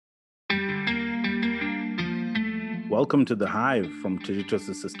Welcome to The Hive from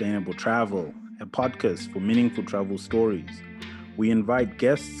Sustainable Travel, a podcast for meaningful travel stories. We invite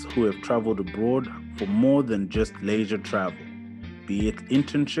guests who have traveled abroad for more than just leisure travel, be it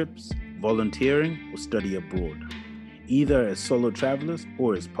internships, volunteering, or study abroad, either as solo travelers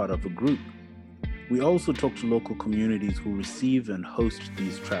or as part of a group. We also talk to local communities who receive and host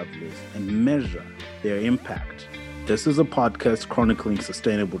these travelers and measure their impact. This is a podcast chronicling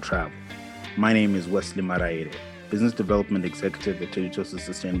sustainable travel. My name is Wesley Maraire, Business Development Executive at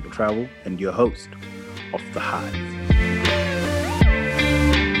Sustainable Travel, and your host of The Hive.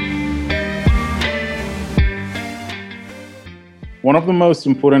 One of the most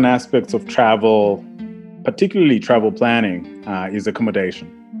important aspects of travel, particularly travel planning, is accommodation.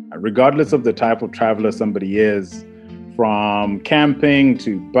 Regardless of the type of traveler somebody is, from camping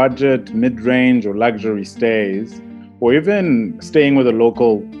to budget, mid-range, or luxury stays, or even staying with a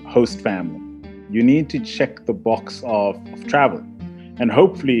local host family, you need to check the box of travel. And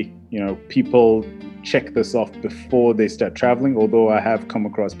hopefully, people check this off before they start traveling, although I have come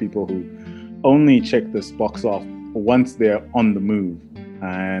across people who only check this box off once they're on the move.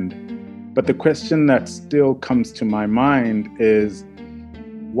 But the question that still comes to my mind is,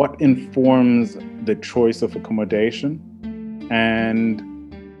 what informs the choice of accommodation? And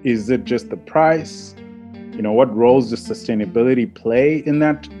is it just the price? What roles does sustainability play in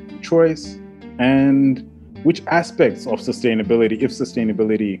that choice? And which aspects of sustainability, if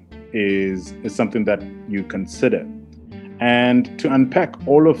sustainability is something that you consider? And to unpack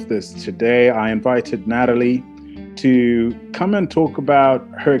all of this today, I invited Nathalie to come and talk about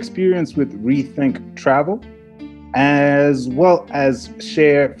her experience with Rethink.Travel, as well as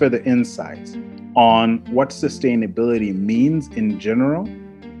share further insights on what sustainability means in general,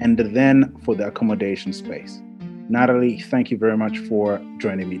 and then for the accommodation space. Nathalie, thank you very much for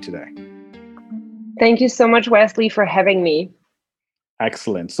joining me today. Thank you so much, Wesley, for having me.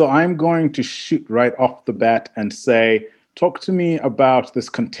 Excellent. So I'm going to shoot right off the bat and say, talk to me about this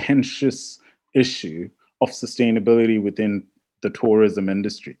contentious issue of sustainability within the tourism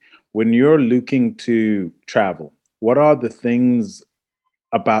industry. When you're looking to travel, what are the things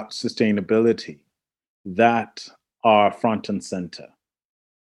about sustainability that are front and center?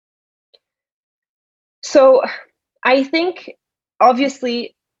 So I think,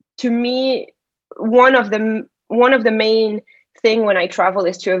 obviously, to me, one of the main thing when I travel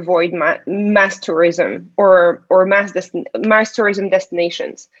is to avoid mass tourism or mass tourism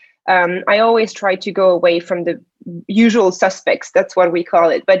destinations. I always try to go away from the usual suspects. That's what we call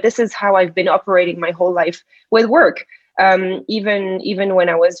it. But this is how I've been operating my whole life with work. Even when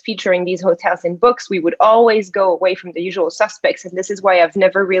I was featuring these hotels in books, we would always go away from the usual suspects. And this is why I've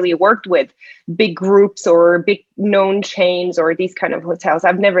never really worked with big groups or big known chains or these kind of hotels.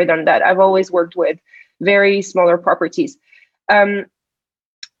 I've never done that. I've always worked with very smaller properties.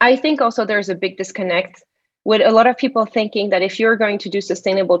 I think also there's a big disconnect with a lot of people thinking that if you're going to do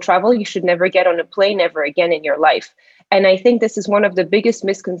sustainable travel, you should never get on a plane ever again in your life. And I think this is one of the biggest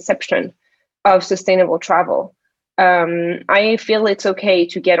misconceptions of sustainable travel. I feel it's okay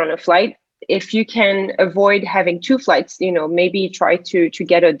to get on a flight. If you can avoid having two flights, maybe try to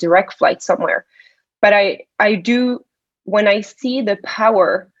get a direct flight somewhere. But I do, when I see the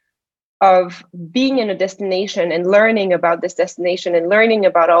power of being in a destination and learning about this destination and learning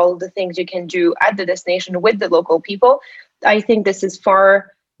about all the things you can do at the destination with the local people, I think this is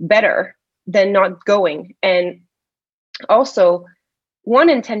far better than not going. And also, 1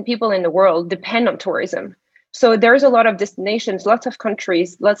 in 10 people in the world depend on tourism. So there's a lot of destinations, lots of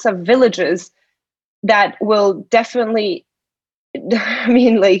countries, lots of villages that will definitely,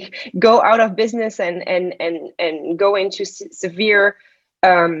 go out of business and go into severe,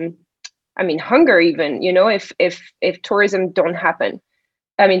 hunger even, if tourism doesn't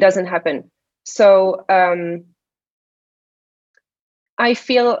happen. So I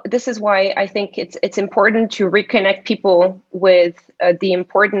feel this is why I think it's important to reconnect people with the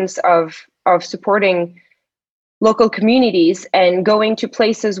importance of supporting local communities and going to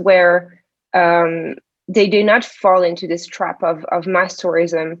places where they do not fall into this trap of mass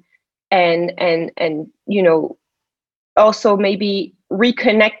tourism, and also maybe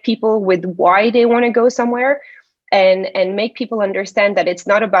reconnect people with why they want to go somewhere, and make people understand that it's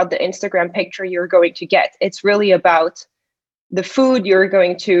not about the Instagram picture you're going to get. It's really about the food you're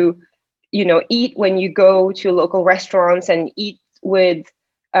going to eat when you go to local restaurants and eat with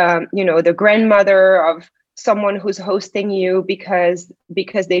the grandmother of someone who's hosting you because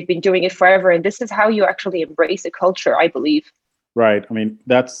they've been doing it forever. And this is how you actually embrace a culture, I believe. Right.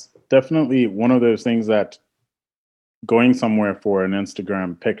 That's definitely one of those things that going somewhere for an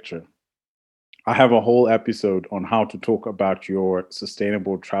Instagram picture I have a whole episode on how to talk about your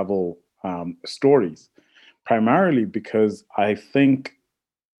sustainable travel stories, primarily because I think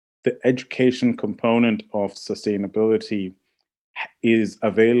the education component of sustainability is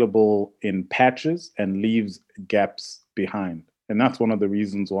available in patches and leaves gaps behind. And that's one of the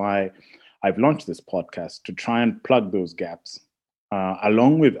reasons why I've launched this podcast, to try and plug those gaps,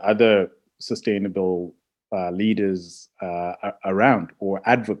 along with other sustainable leaders around, or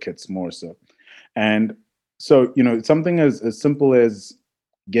advocates more so. And so, something as simple as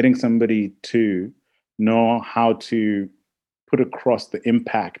getting somebody to know how to put across the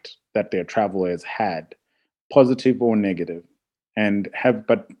impact that their travel has had, positive or negative, and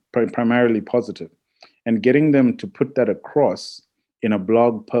but primarily positive, and getting them to put that across in a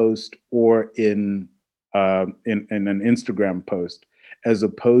blog post or in an Instagram post, as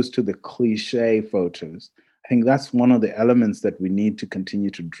opposed to the cliche photos. I think that's one of the elements that we need to continue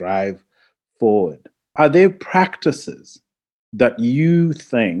to drive forward. Are there practices that you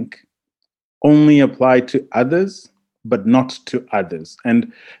think only apply to others but not to others?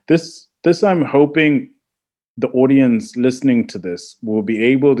 And this I'm hoping the audience listening to this will be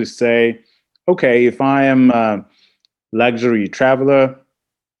able to say, okay, if I am a luxury traveler,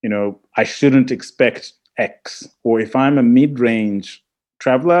 I shouldn't expect X. Or if I'm a mid-range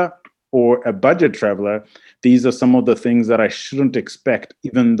traveler or a budget traveler, these are some of the things that I shouldn't expect,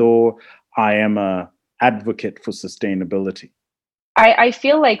 even though I am a advocate for sustainability. I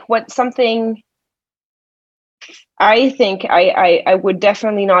feel like what something I think I would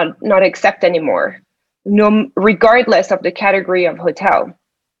definitely not accept anymore, no, regardless of the category of hotel,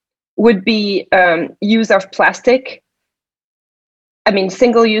 would be use of plastic. I mean,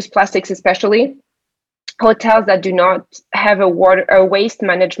 single-use plastics, especially hotels that do not have a waste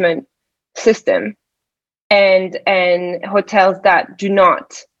management system, and hotels that do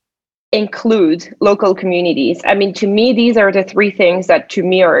not include local communities. I mean, to me, these are the three things that to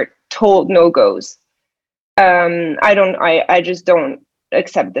me are total no-goes. I just don't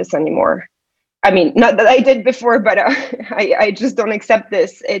accept this anymore. I mean, not that I did before, but I just don't accept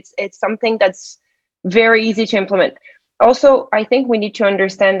this. It's something that's very easy to implement. Also, I think we need to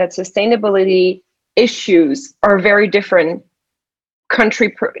understand that sustainability issues are very different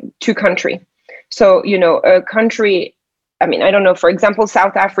country to country. So, a country, I mean, I don't know, for example,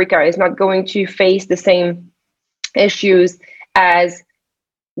 South Africa is not going to face the same issues as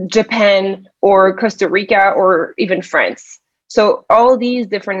Japan or Costa Rica or even France. So all these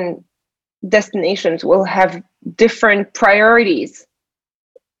different destinations will have different priorities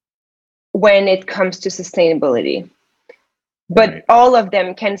when it comes to sustainability. But Right. all of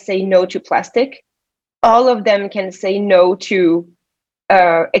them can say no to plastic. All of them can say no to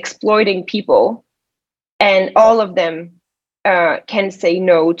exploiting people. And all of them can say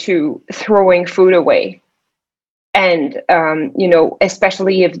no to throwing food away. And,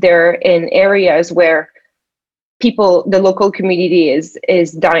 especially if they're in areas where the local community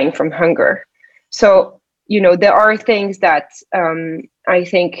is dying from hunger. So, there are things that I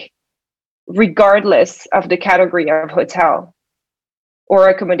think, regardless of the category of hotel or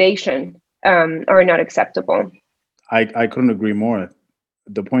accommodation, are not acceptable. I couldn't agree more.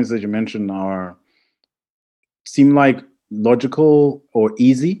 The points that you mentioned seem like logical or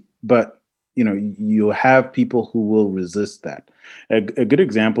easy, but you have people who will resist that. A good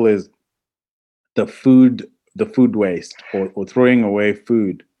example is the food waste, or throwing away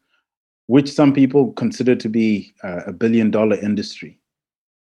food, which some people consider to be a $1 billion industry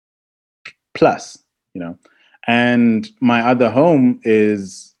plus. And my other home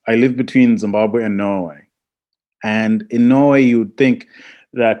is, I live between Zimbabwe and Norway. And in Norway, you'd think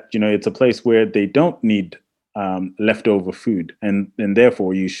that it's a place where they don't need leftover food, and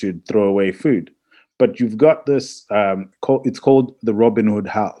therefore you should throw away food. But you've got this, it's called the Robin Hood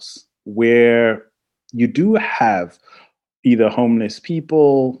House, where you do have either homeless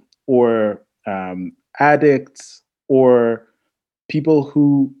people or addicts or people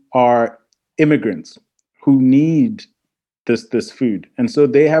who are immigrants who need this food. And so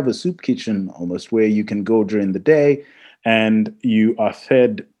they have a soup kitchen almost, where you can go during the day and you are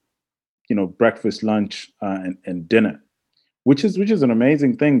fed, breakfast, lunch, and dinner, which is an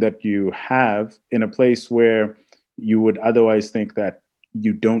amazing thing that you have in a place where you would otherwise think that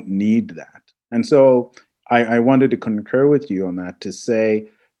you don't need that. And so I wanted to concur with you on that, to say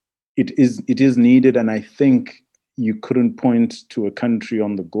it is needed. And I think you couldn't point to a country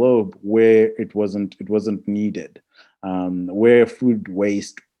on the globe where it wasn't needed, where food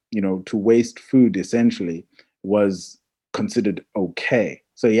waste, to waste food essentially was considered okay.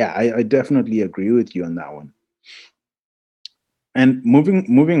 So yeah, I definitely agree with you on that one. And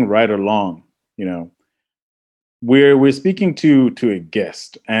moving right along, You know, we're speaking to a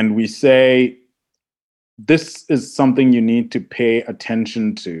guest, and we say this is something you need to pay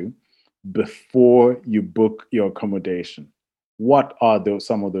attention to before you book your accommodation. What are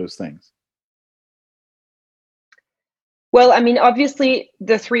some of those things? Well, I mean, obviously,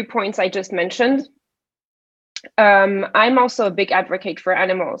 the 3 points I just mentioned. I'm also a big advocate for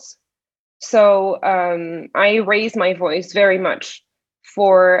animals. So I raise my voice very much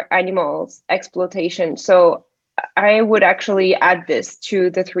for animals exploitation. So I would actually add this to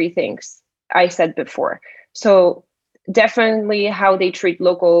the 3 things I said before. So definitely how they treat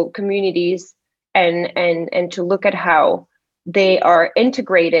local communities, and to look at how they are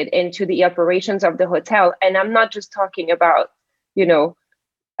integrated into the operations of the hotel. And I'm not just talking about,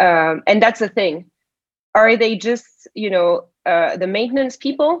 and that's the thing. Are they just, the maintenance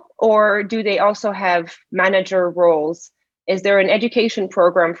people, or do they also have manager roles? Is there an education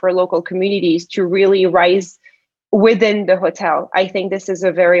program for local communities to really rise within the hotel? I think this is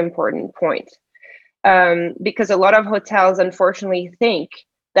a very important point, because a lot of hotels unfortunately think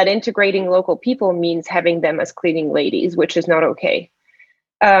that integrating local people means having them as cleaning ladies, which is not okay.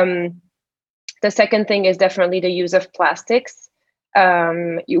 The second thing is definitely the use of plastics.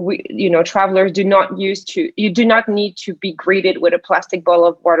 Travelers you do not need to be greeted with a plastic bottle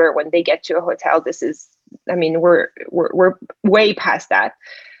of water when they get to a hotel. This is, I mean, we're way past that.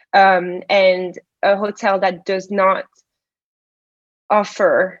 And a hotel that does not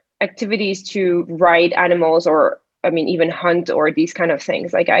offer activities to ride animals, or I mean, even hunt, or these kind of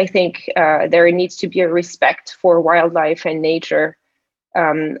things. Like, I think there needs to be a respect for wildlife and nature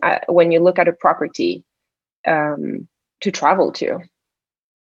when you look at a property to travel to.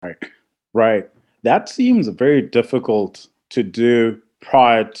 Right. Right. That seems very difficult to do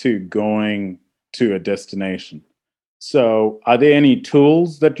prior to going to a destination. So, are there any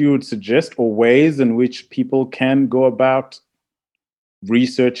tools that you would suggest, or ways in which people can go about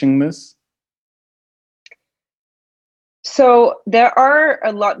researching this? So there are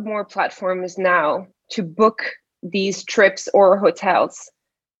a lot more platforms now to book these trips or hotels,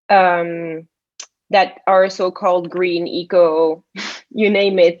 that are so-called green, eco, you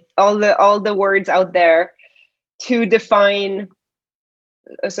name it, all the words out there to define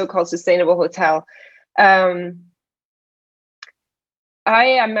a so-called sustainable hotel. I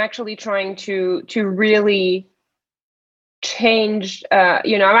am actually trying to really change.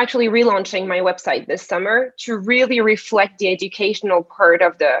 I'm actually relaunching my website this summer to really reflect the educational part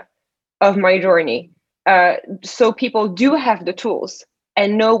of my journey, so people do have the tools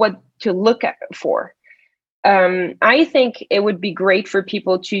and know what to look at for. I think it would be great for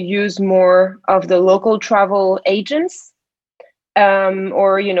people to use more of the local travel agents,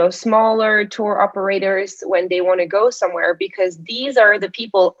 or smaller tour operators when they want to go somewhere, because these are the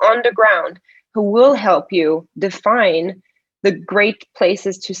people on the ground who will help you define the great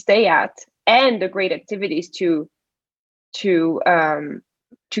places to stay at and the great activities to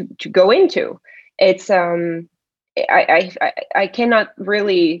go into. It's I cannot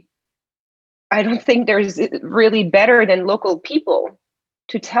really, I don't think there's really better than local people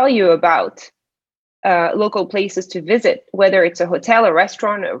to tell you about local places to visit, whether it's a hotel, a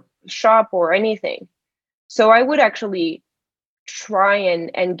restaurant, a shop, or anything. So I would actually try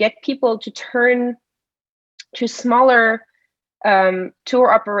and get people to turn to smaller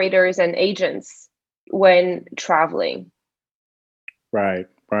tour operators and agents when traveling. Right,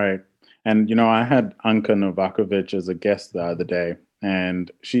 right. And I had Anka Novakovic as a guest the other day, and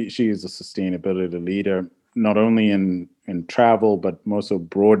she is a sustainability leader, not only in travel but more so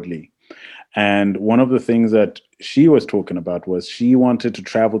broadly. And one of the things that she was talking about was she wanted to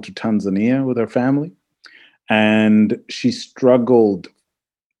travel to Tanzania with her family, and she struggled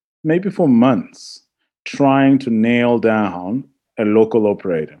maybe for months trying to nail down a local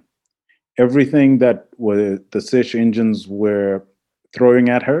operator. Everything that the search engines were throwing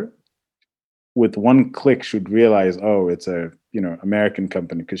at her, with one click should realize, oh, it's a American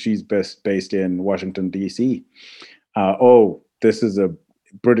company, because she's based in Washington D.C. Oh, this is a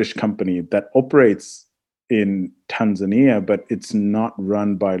British company that operates in Tanzania, but it's not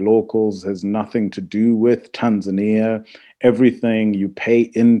run by locals, has nothing to do with Tanzania. Everything you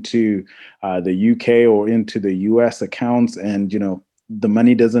pay into the UK or into the US accounts, and the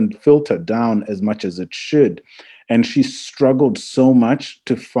money doesn't filter down as much as it should. And she struggled so much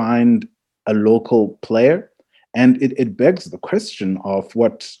to find a local player. And it begs the question of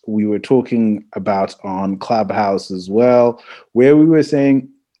what we were talking about on Clubhouse as well, where we were saying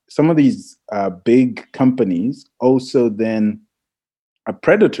some of these big companies also then are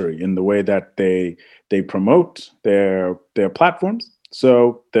predatory in the way that they promote their platforms.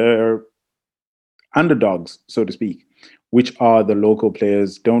 So they're underdogs, so to speak, which are the local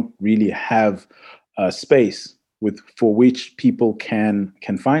players, don't really have a space for which people can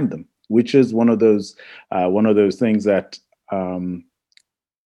find them, which is one of those things that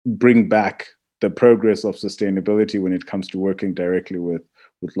bring back the progress of sustainability when it comes to working directly with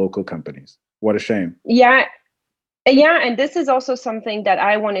local companies. What a shame. Yeah, and this is also something that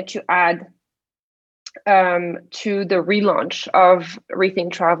I wanted to add to the relaunch of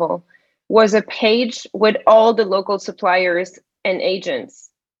Rethink.Travel, was a page with all the local suppliers and agents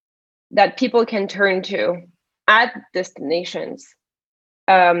that people can turn to at destinations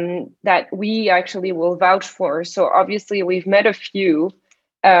that we actually will vouch for. So obviously we've met a few,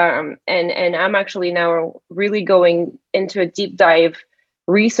 and I'm actually now really going into a deep dive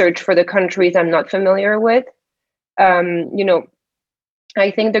research for the countries I'm not familiar with. I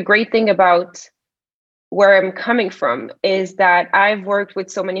think the great thing about where I'm coming from is that I've worked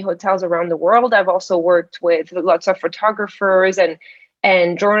with so many hotels around the world. I've also worked with lots of photographers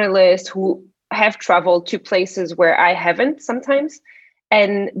and journalists who have traveled to places where I haven't sometimes.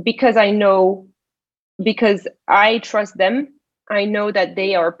 And because I trust them, I know that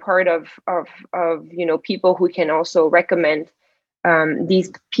they are part of people who can also recommend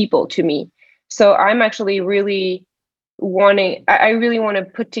these people to me. So I'm actually really I really want to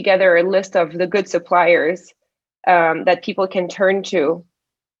put together a list of the good suppliers that people can turn to,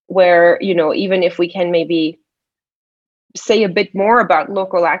 where, even if we can maybe say a bit more about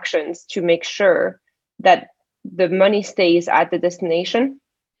local actions to make sure that the money stays at the destination.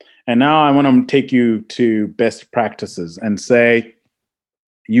 And now I want to take you to best practices and say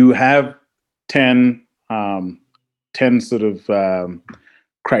you have 10 sort of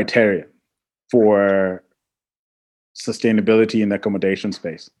criteria for sustainability in the accommodation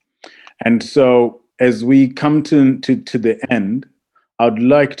space. And so as we come to the end, I'd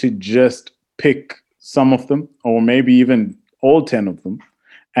like to just pick some of them, or maybe even all 10 of them.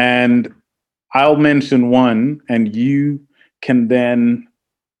 And I'll mention one, and you can then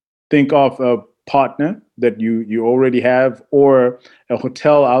think of a partner that you already have, or a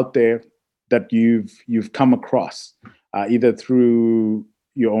hotel out there that you've come across, either through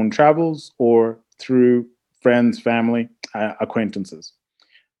your own travels or through friends, family, acquaintances.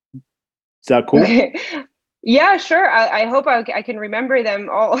 Is that cool? Okay. Yeah, sure. I hope I can remember them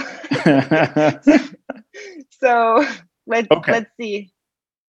all. So let's see.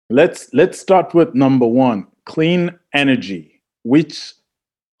 Let's start with number one, clean energy. Which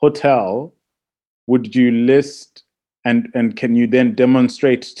hotel would you list, and can you then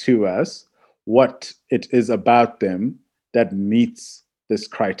demonstrate to us what it is about them that meets this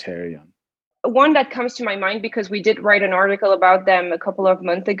criterion? One that comes to my mind, because we did write an article about them a couple of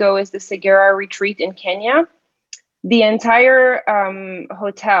months ago, is the Segera retreat in Kenya. The entire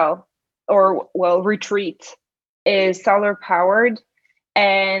hotel, or retreat, is solar powered,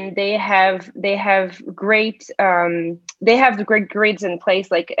 and they have great grids in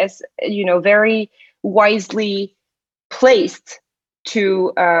place, like, as very wisely placed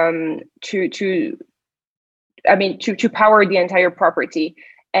to power the entire property.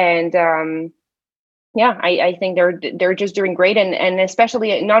 And I think they're just doing great, and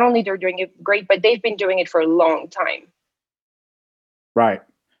especially, not only they're doing it great, but they've been doing it for a long time. Right.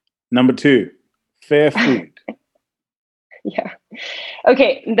 Number two, fair food. Yeah.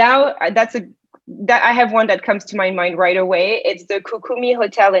 Okay. Now that I have one that comes to my mind right away. It's the Kukumi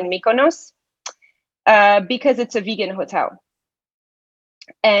Hotel in Mykonos, because it's a vegan hotel.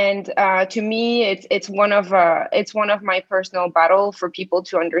 And to me, it's one of my personal battle for people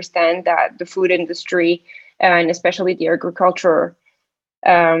to understand that the food industry, and especially the agriculture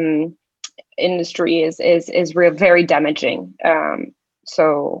industry, is very damaging.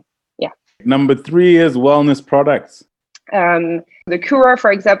 So yeah. Number three is wellness products. The Cura,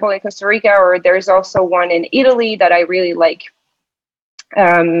 for example, in Costa Rica, or there's also one in Italy that I really like.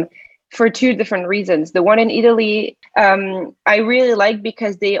 For two different reasons. The one in Italy, I really like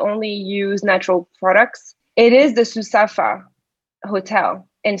because they only use natural products. It is the Susafa Hotel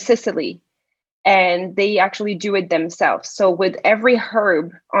in Sicily, and they actually do it themselves. So with every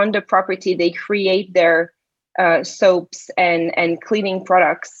herb on the property, they create their soaps and cleaning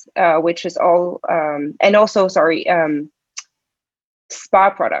products, which is all, and also, spa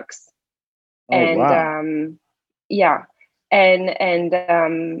products. Oh, and wow. Yeah.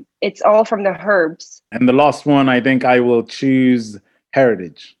 And it's all from the herbs. And the last one, I think I will choose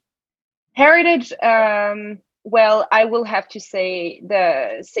Heritage. Heritage, well, I will have to say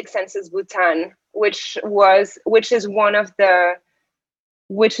the Six Senses Bhutan, which is one of the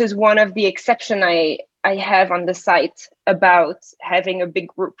exception I have on the site about having a big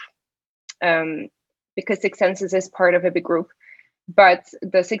group. because Six Senses is part of a big group. But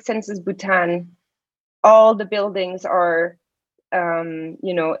the Six Senses Bhutan, all the buildings are, in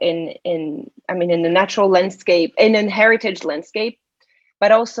the natural landscape, in a heritage landscape.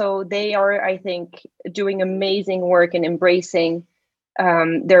 But also they are, I think, doing amazing work in embracing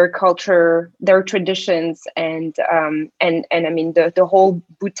their culture, their traditions, and I mean the whole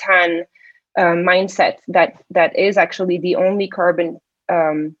Bhutan mindset that is actually the only carbon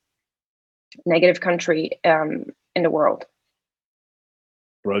negative country in the world.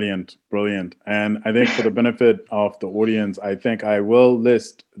 Brilliant. And I think for the benefit of the audience, I think I will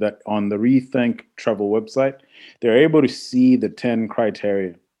list that on the Rethink.Travel website, they're able to see the 10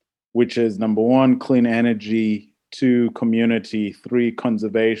 criteria, which is number 1, clean energy, 2, community, 3,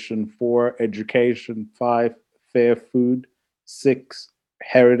 conservation, 4, education, 5, fair food, 6,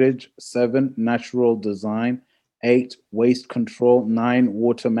 heritage, 7, natural design, 8, waste control, 9,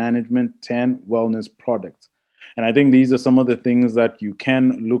 water management, 10, wellness products. And I think these are some of the things that you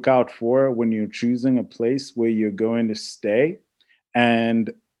can look out for when you're choosing a place where you're going to stay.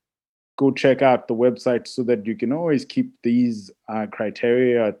 And go check out the website so that you can always keep these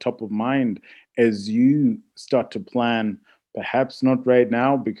criteria top of mind as you start to plan. Perhaps not right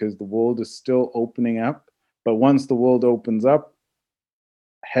now because the world is still opening up. But once the world opens up,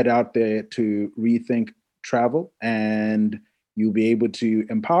 head out there to Rethink.Travel and you'll be able to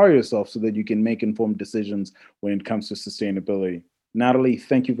empower yourself so that you can make informed decisions when it comes to sustainability. Nathalie,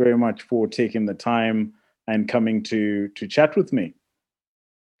 thank you very much for taking the time and coming to chat with me.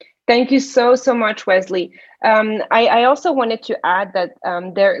 Thank you so much, Wesley. I also wanted to add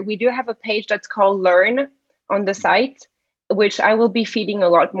that we do have a page that's called Learn on the site, which I will be feeding a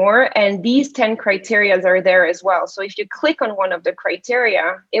lot more. And these 10 criteria are there as well. So if you click on one of the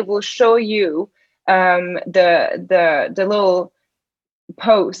criteria, it will show you the little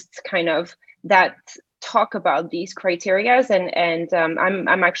posts kind of that talk about these criteria, and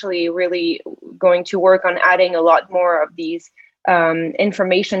I'm actually really going to work on adding a lot more of these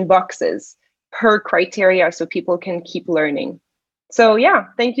information boxes per criteria so people can keep learning. So yeah,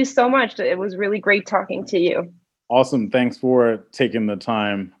 thank you so much. It was really great talking to you. Awesome. Thanks for taking the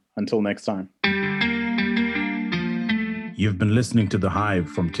time. Until next time. You've been listening to The Hive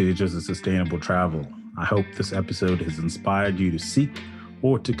from Teachers of Sustainable Travel. I hope this episode has inspired you to seek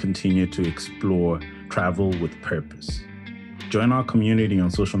or to continue to explore travel with purpose. Join our community on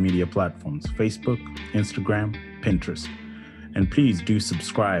social media platforms, Facebook, Instagram, Pinterest. And please do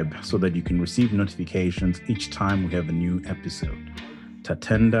subscribe so that you can receive notifications each time we have a new episode.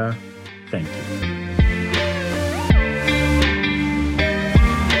 Tatenda, thank you.